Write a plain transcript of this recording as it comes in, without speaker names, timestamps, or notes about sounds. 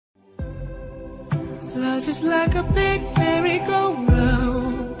Life is like a big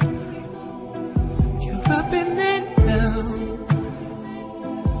merry-go-round. You're up and then down,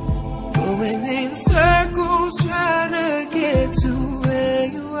 going in circles trying to get to where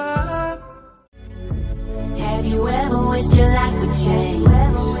you are. Have you ever wished your life would change?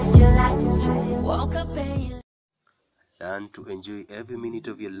 Woke up and Learn to enjoy every minute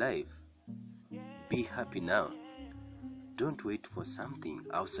of your life. Be happy now. Don't wait for something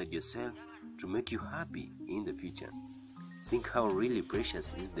outside yourself to make you happy in the future. Think how really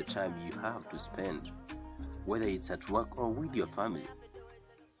precious is the time you have to spend, whether it's at work or with your family.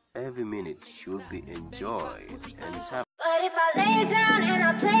 Every minute should be enjoyed and saved. But if I lay down and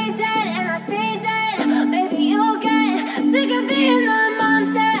I play dead and I stay dead, maybe you'll get sick of being the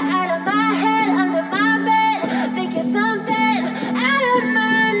monster out of my head, under my bed. Think you're something out of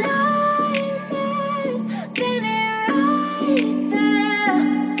my nightmares, standing right there.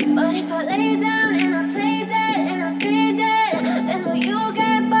 But if I lay down and I play dead and I stay dead, then will you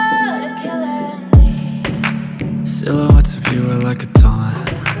get bored of killing me? Silhouettes of you are like a taunt.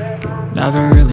 Never really